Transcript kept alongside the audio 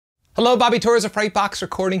Hello, Bobby Torres of Frightbox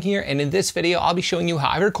Recording here, and in this video, I'll be showing you how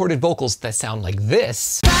I recorded vocals that sound like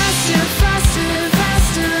this. Faster, faster,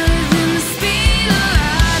 faster than the speed of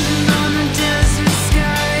light on the desert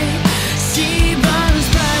sky. Sea burns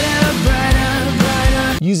brighter, brighter,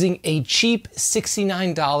 brighter. Using a cheap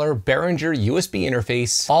 $69 Behringer USB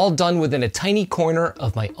interface, all done within a tiny corner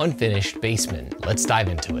of my unfinished basement. Let's dive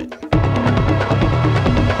into it.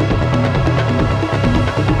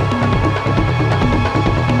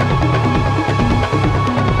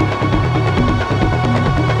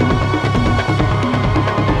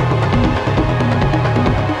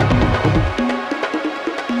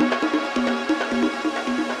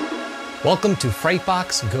 Welcome to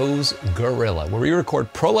Frightbox Goes Gorilla, where we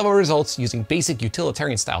record pro-level results using basic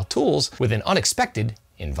utilitarian-style tools within unexpected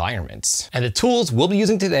environments. And the tools we'll be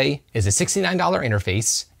using today is a $69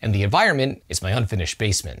 interface, and the environment is my unfinished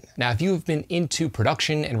basement. Now, if you've been into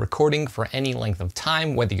production and recording for any length of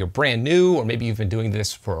time, whether you're brand new or maybe you've been doing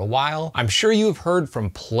this for a while, I'm sure you've heard from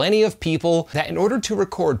plenty of people that in order to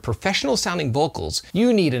record professional sounding vocals,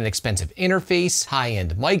 you need an expensive interface,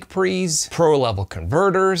 high-end mic pre's, pro-level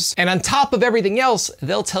converters, and on top of everything else,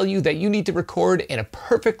 they'll tell you that you need to record in a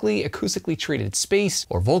perfectly acoustically treated space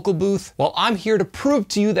or vocal booth. Well, I'm here to prove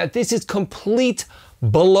to you that this is complete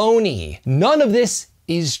baloney. None of this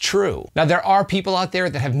is true. Now, there are people out there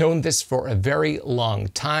that have known this for a very long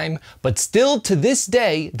time, but still to this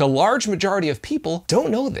day, the large majority of people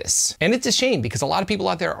don't know this. And it's a shame because a lot of people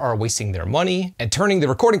out there are wasting their money and turning the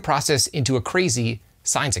recording process into a crazy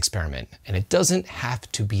science experiment, and it doesn't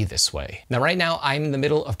have to be this way. Now, right now, I'm in the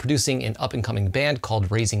middle of producing an up-and-coming band called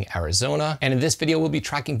Raising Arizona, and in this video, we'll be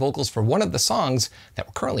tracking vocals for one of the songs that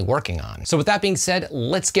we're currently working on. So with that being said,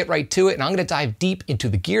 let's get right to it, and I'm gonna dive deep into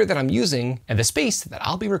the gear that I'm using and the space that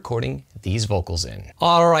I'll be recording these vocals in.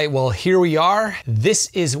 All right, well, here we are. This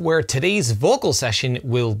is where today's vocal session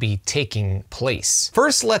will be taking place.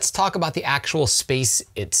 First, let's talk about the actual space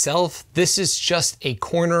itself. This is just a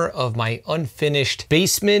corner of my unfinished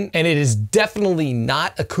basement, and it is definitely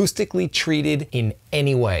not acoustically treated in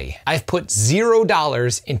any way. I've put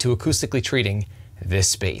 $0 into acoustically treating this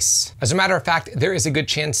space. As a matter of fact, there is a good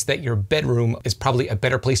chance that your bedroom is probably a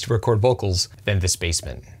better place to record vocals than this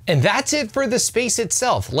basement. And that's it for the space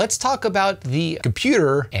itself. Let's talk about the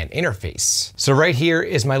computer and interface. So right here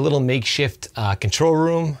is my little makeshift control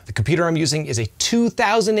room. The computer I'm using is a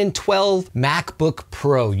 2012 MacBook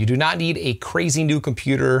Pro. You do not need a crazy new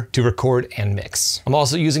computer to record and mix. I'm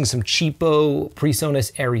also using some cheapo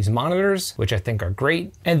PreSonus Aries monitors, which I think are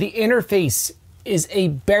great. And the interface is a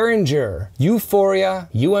Behringer Euphoria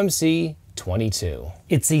UMC 22.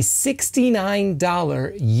 It's a $69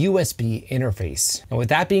 USB interface. And with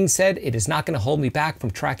that being said, it is not gonna hold me back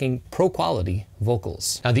from tracking pro quality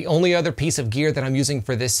vocals. Now, the only other piece of gear that I'm using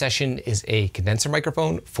for this session is a condenser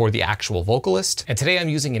microphone for the actual vocalist. And today I'm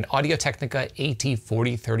using an Audio-Technica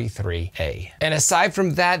AT4033A. And aside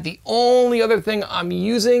from that, the only other thing I'm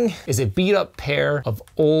using is a beat up pair of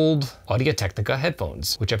old Audio-Technica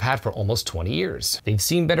headphones, which I've had for almost 20 years. They've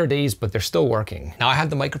seen better days, but they're still working. Now, I have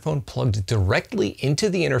the microphone plugged directly into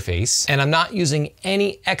the interface, and I'm not using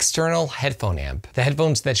any external headphone amp. The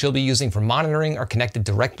headphones that you'll be using for monitoring are connected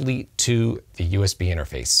directly to the USB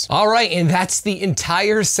interface. All right, and that's the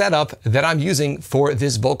entire setup that I'm using for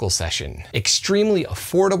this vocal session. Extremely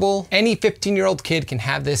affordable. Any 15-year-old kid can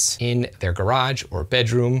have this in their garage or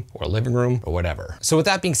bedroom or living room or whatever. So with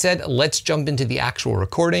that being said, let's jump into the actual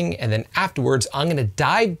recording, and then afterwards, I'm gonna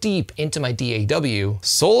dive deep into my DAW,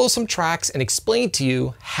 solo some tracks, and explain to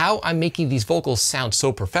you how I'm making these vocals sound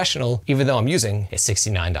so professional, even though I'm using a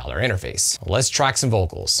 $69 interface. Let's track some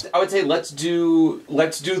vocals. I would say let's do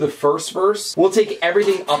the first verse. We'll take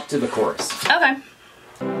everything up to the chorus. Okay.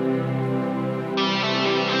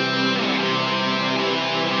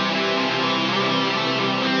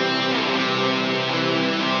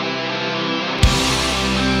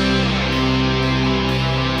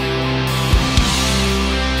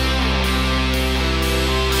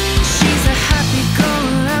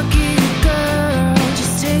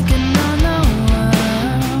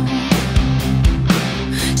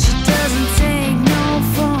 She doesn't take no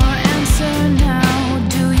for an answer now.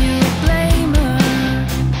 Do you blame her?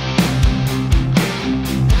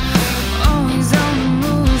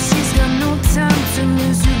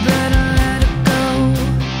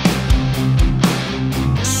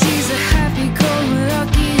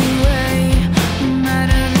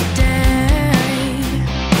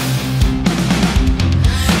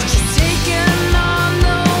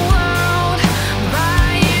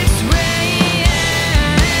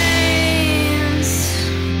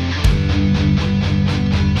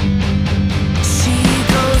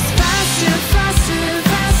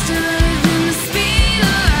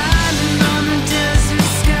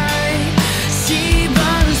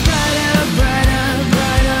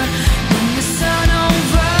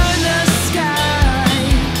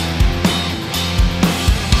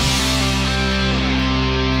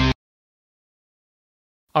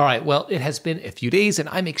 All right, well, it has been a few days and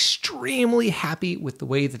I'm extremely happy with the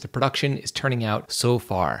way that the production is turning out so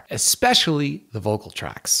far, especially the vocal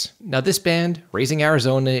tracks. Now this band, Raising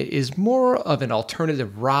Arizona, is more of an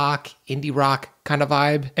alternative rock, indie rock kind of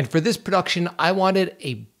vibe. And for this production, I wanted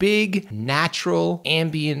a big, natural,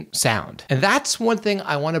 ambient sound. And that's one thing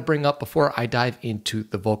I want to bring up before I dive into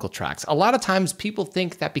the vocal tracks. A lot of times people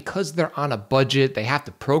think that because they're on a budget, they have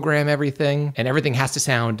to program everything and everything has to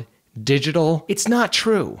sound digital. It's not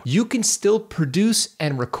true. You can still produce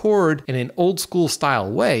and record in an old school style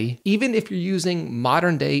way, even if you're using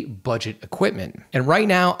modern day budget equipment. And right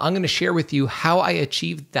now, I'm going to share with you how I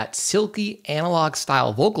achieved that silky analog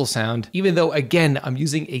style vocal sound, even though again, I'm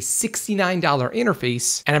using a $69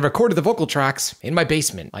 interface and I've recorded the vocal tracks in my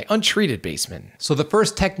basement, my untreated basement. So the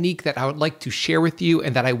first technique that I would like to share with you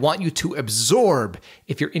and that I want you to absorb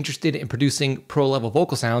if you're interested in producing pro level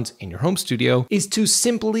vocal sounds in your home studio is to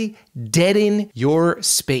simply deaden your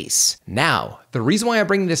space. Now, the reason why I'm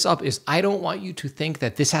bringing this up is I don't want you to think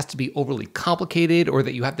that this has to be overly complicated or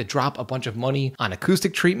that you have to drop a bunch of money on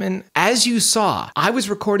acoustic treatment. As you saw, I was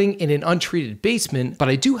recording in an untreated basement, but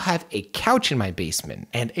I do have a couch in my basement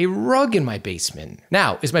and a rug in my basement.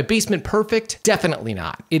 Now, is my basement perfect? Definitely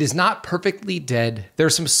not. It is not perfectly dead. There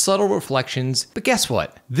are some subtle reflections, but guess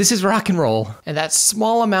what? This is rock and roll, and that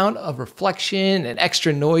small amount of reflection and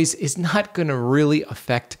extra noise is not gonna really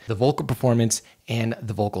affect the vocal performance and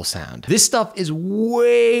the vocal sound. This stuff is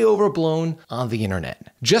way overblown on the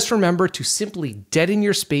internet. Just remember to simply deaden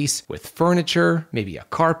your space with furniture, maybe a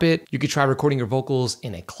carpet. You could try recording your vocals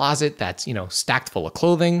in a closet that's, stacked full of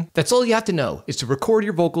clothing. That's all you have to know is to record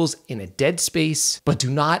your vocals in a dead space, but do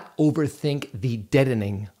not overthink the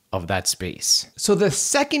deadening of that space. So the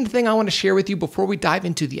second thing I want to share with you before we dive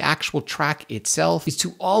into the actual track itself is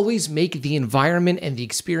to always make the environment and the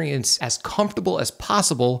experience as comfortable as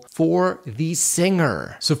possible for the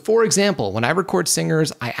singer. So for example, when I record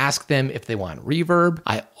singers, I ask them if they want reverb.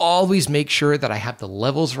 I always make sure that I have the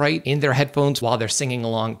levels right in their headphones while they're singing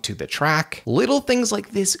along to the track. Little things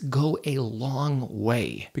like this go a long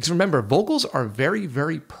way. Because remember, vocals are very,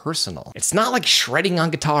 very personal. It's not like shredding on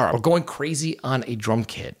guitar or going crazy on a drum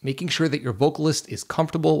kit. Making sure that your vocalist is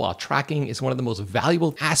comfortable while tracking is one of the most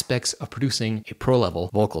valuable aspects of producing a pro level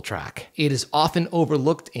vocal track. It is often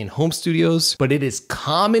overlooked in home studios, but it is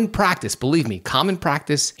common practice, believe me, common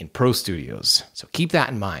practice in pro studios. So keep that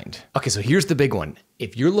in mind. Okay, so here's the big one.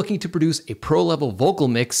 If you're looking to produce a pro level vocal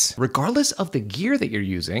mix, regardless of the gear that you're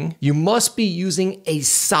using, you must be using a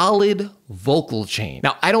solid vocal chain.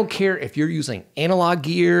 Now, I don't care if you're using analog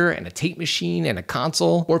gear and a tape machine and a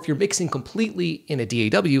console, or if you're mixing completely in a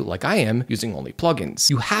DAW like I am, using only plugins.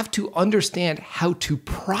 You have to understand how to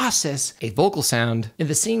process a vocal sound in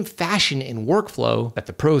the same fashion and workflow that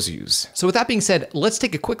the pros use. So with that being said, let's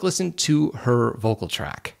take a quick listen to her vocal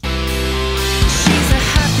track. She's a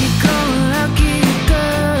happy-go-lucky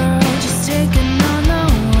girl, just taking on the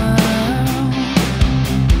world.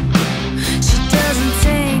 She doesn't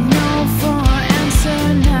take no for an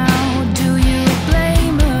answer now. Do you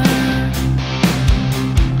blame her?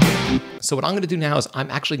 So what I'm gonna do now is I'm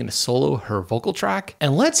actually gonna solo her vocal track,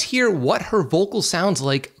 and let's hear what her vocal sounds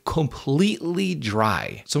like completely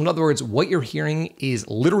dry. So in other words, what you're hearing is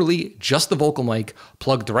literally just the vocal mic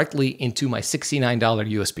plugged directly into my $69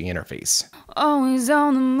 USB interface. Always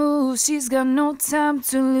on the move, she's got no time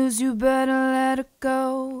to lose, you better let her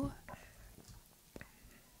go.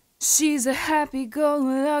 She's a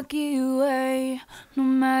happy-go-lucky way, no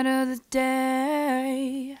matter the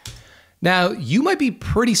day. Now, you might be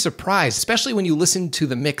pretty surprised, especially when you listen to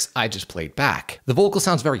the mix I just played back. The vocal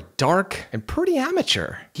sounds very dark and pretty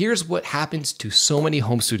amateur. Here's what happens to so many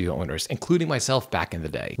home studio owners, including myself back in the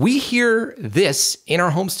day. We hear this in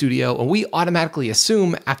our home studio and we automatically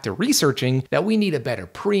assume after researching that we need a better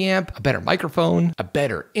preamp, a better microphone, a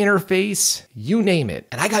better interface, you name it.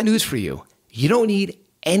 And I got news for you. You don't need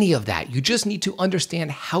any of that. You just need to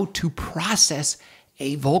understand how to process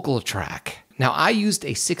a vocal track. Now, I used a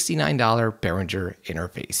 $69 Behringer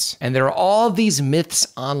interface, and there are all these myths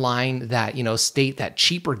online that, state that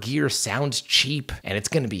cheaper gear sounds cheap and it's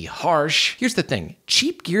gonna be harsh. Here's the thing,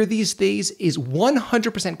 cheap gear these days is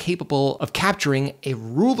 100% capable of capturing a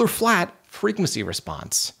ruler flat frequency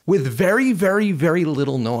response with very, very, very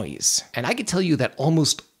little noise. And I can tell you that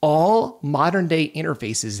almost all modern day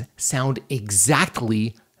interfaces sound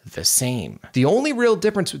exactly the same. The only real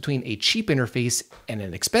difference between a cheap interface and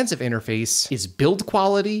an expensive interface is build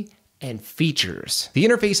quality and features. The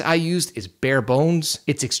interface I used is bare bones.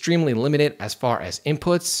 It's extremely limited as far as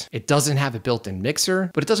inputs. It doesn't have a built-in mixer,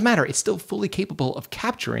 but it doesn't matter. It's still fully capable of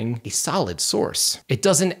capturing a solid source. It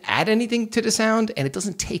doesn't add anything to the sound and it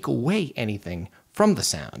doesn't take away anything from the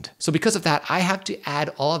sound. So because of that, I have to add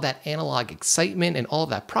all of that analog excitement and all of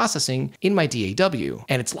that processing in my DAW.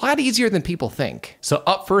 And it's a lot easier than people think. So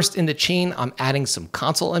up first in the chain, I'm adding some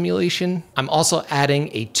console emulation. I'm also adding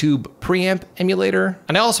a tube preamp emulator.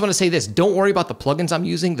 And I also want to say this, don't worry about the plugins I'm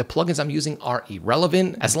using. The plugins I'm using are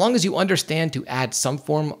irrelevant. As long as you understand to add some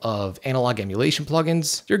form of analog emulation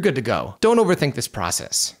plugins, you're good to go. Don't overthink this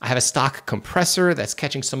process. I have a stock compressor that's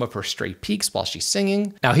catching some of her stray peaks while she's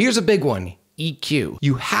singing. Now here's a big one. EQ.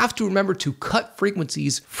 You have to remember to cut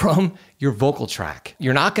frequencies from your vocal track.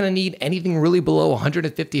 You're not gonna need anything really below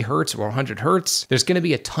 150 Hertz or 100 Hertz. There's gonna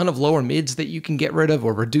be a ton of lower mids that you can get rid of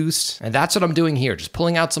or reduce. And that's what I'm doing here. Just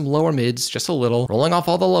pulling out some lower mids, just a little, rolling off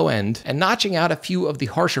all the low end, and notching out a few of the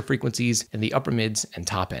harsher frequencies in the upper mids and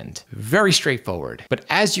top end. Very straightforward. But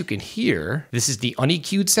as you can hear, this is the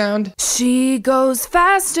un-EQ'd sound. She goes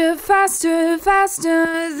faster, faster, faster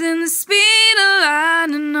than the speed of light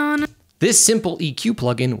and on. This simple EQ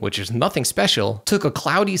plugin, which is nothing special, took a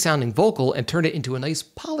cloudy sounding vocal and turned it into a nice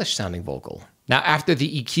polished sounding vocal. Now after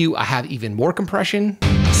the EQ, I have even more compression.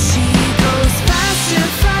 She goes faster,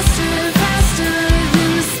 faster, faster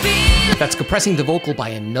than the speed. That's compressing the vocal by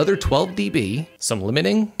another 12 dB, some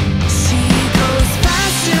limiting. She goes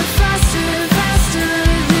faster, faster, faster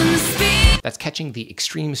than the speed. That's catching the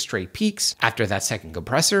extreme stray peaks after that second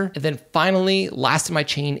compressor. And then finally, last in my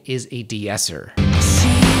chain is a de-esser.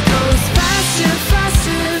 Goes faster,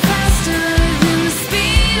 faster, faster than the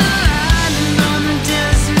speed of light on the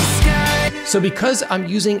desert sky. So because I'm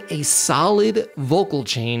using a solid vocal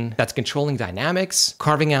chain that's controlling dynamics,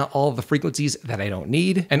 carving out all of the frequencies that I don't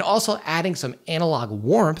need, and also adding some analog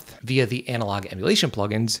warmth via the analog emulation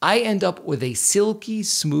plugins, I end up with a silky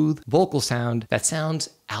smooth vocal sound that sounds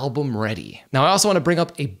album ready. Now I also want to bring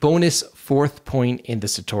up a bonus fourth point in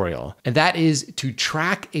this tutorial, and that is to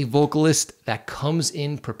track a vocalist that comes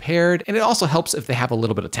in prepared, and it also helps if they have a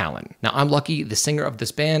little bit of talent. Now I'm lucky the singer of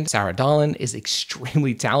this band, Sarah Dahlin, is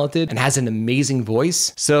extremely talented and has an amazing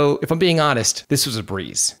voice. So if I'm being honest, this was a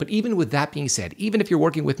breeze. But even with that being said, even if you're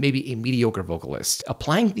working with maybe a mediocre vocalist,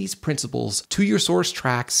 applying these principles to your source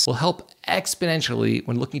tracks will help exponentially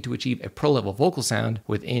when looking to achieve a pro level vocal sound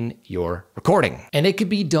within your recording. And it could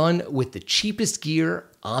be done with the cheapest gear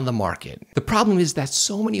on the market. The problem is that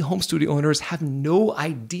so many home studio owners have no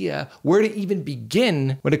idea where to even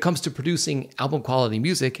begin when it comes to producing album quality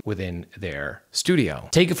music within their studio.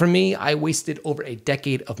 Take it from me, I wasted over a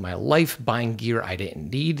decade of my life buying gear I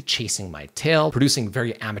didn't need, chasing my tail, producing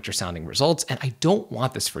very amateur sounding results, and I don't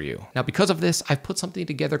want this for you. Now because of this, I've put something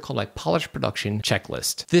together called my polished production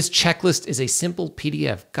checklist. This checklist is a simple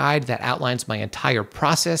PDF guide that outlines my entire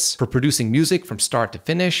process for producing music from start to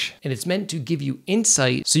finish, and it's meant to give you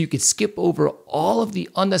insight so you could skip over all of the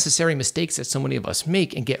unnecessary mistakes that so many of us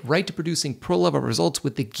make and get right to producing pro level results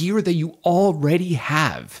with the gear that you already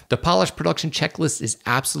have. The polished production checklist is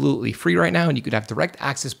absolutely free right now, and you could have direct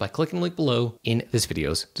access by clicking the link below in this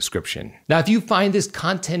video's description. Now, if you find this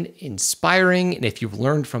content inspiring, and if you've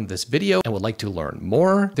learned from this video and would like to learn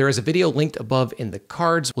more, there is a video linked above in the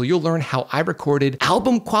cards where you'll learn how I recorded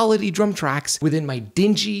album quality drum tracks within my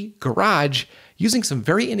dingy garage using some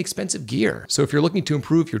very inexpensive gear. So if you're looking to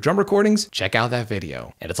improve your drum recordings, check out that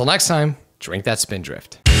video. And until next time, drink that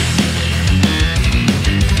Spindrift.